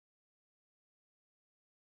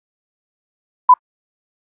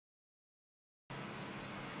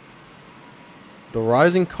The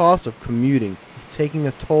rising cost of commuting is taking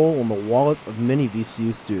a toll on the wallets of many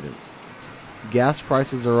VCU students. Gas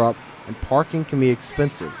prices are up and parking can be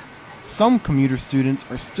expensive. Some commuter students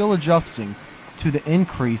are still adjusting to the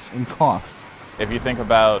increase in cost. If you think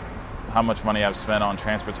about how much money I've spent on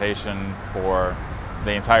transportation for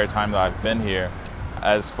the entire time that I've been here,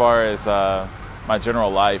 as far as my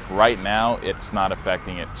general life, right now it's not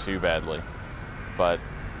affecting it too badly. But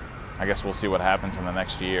I guess we'll see what happens in the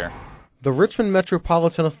next year. The Richmond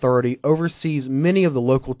Metropolitan Authority oversees many of the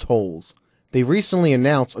local tolls. They recently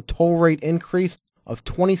announced a toll rate increase of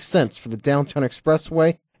 20 cents for the Downtown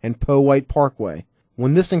Expressway and Powhite Parkway.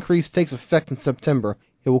 When this increase takes effect in September,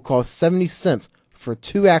 it will cost 70 cents for a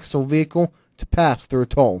two-axle vehicle to pass through a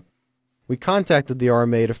toll. We contacted the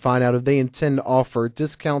RMA to find out if they intend to offer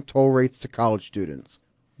discount toll rates to college students.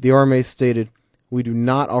 The RMA stated, "We do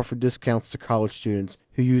not offer discounts to college students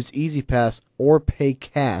who use EasyPass or pay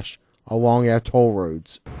cash along our toll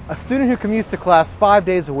roads." A student who commutes to class 5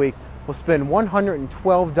 days a week will spend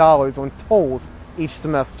 $112 on tolls each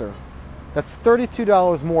semester. That's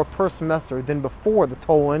 $32 more per semester than before the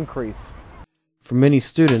toll increase. For many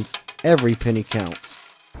students, every penny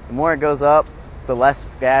counts. The more it goes up, the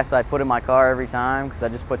less gas I put in my car every time, because I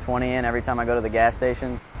just put 20 in every time I go to the gas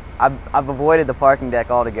station. I've avoided the parking deck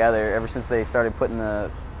altogether ever since they started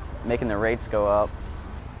making the rates go up.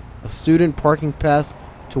 A student parking pass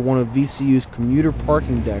to one of VCU's commuter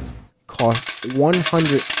parking decks costs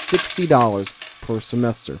 $160 per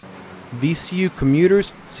semester. VCU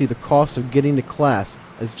commuters see the cost of getting to class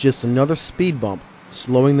as just another speed bump,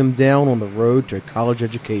 slowing them down on the road to a college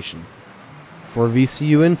education. For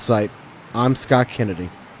VCU Insight, I'm Scott Kennedy.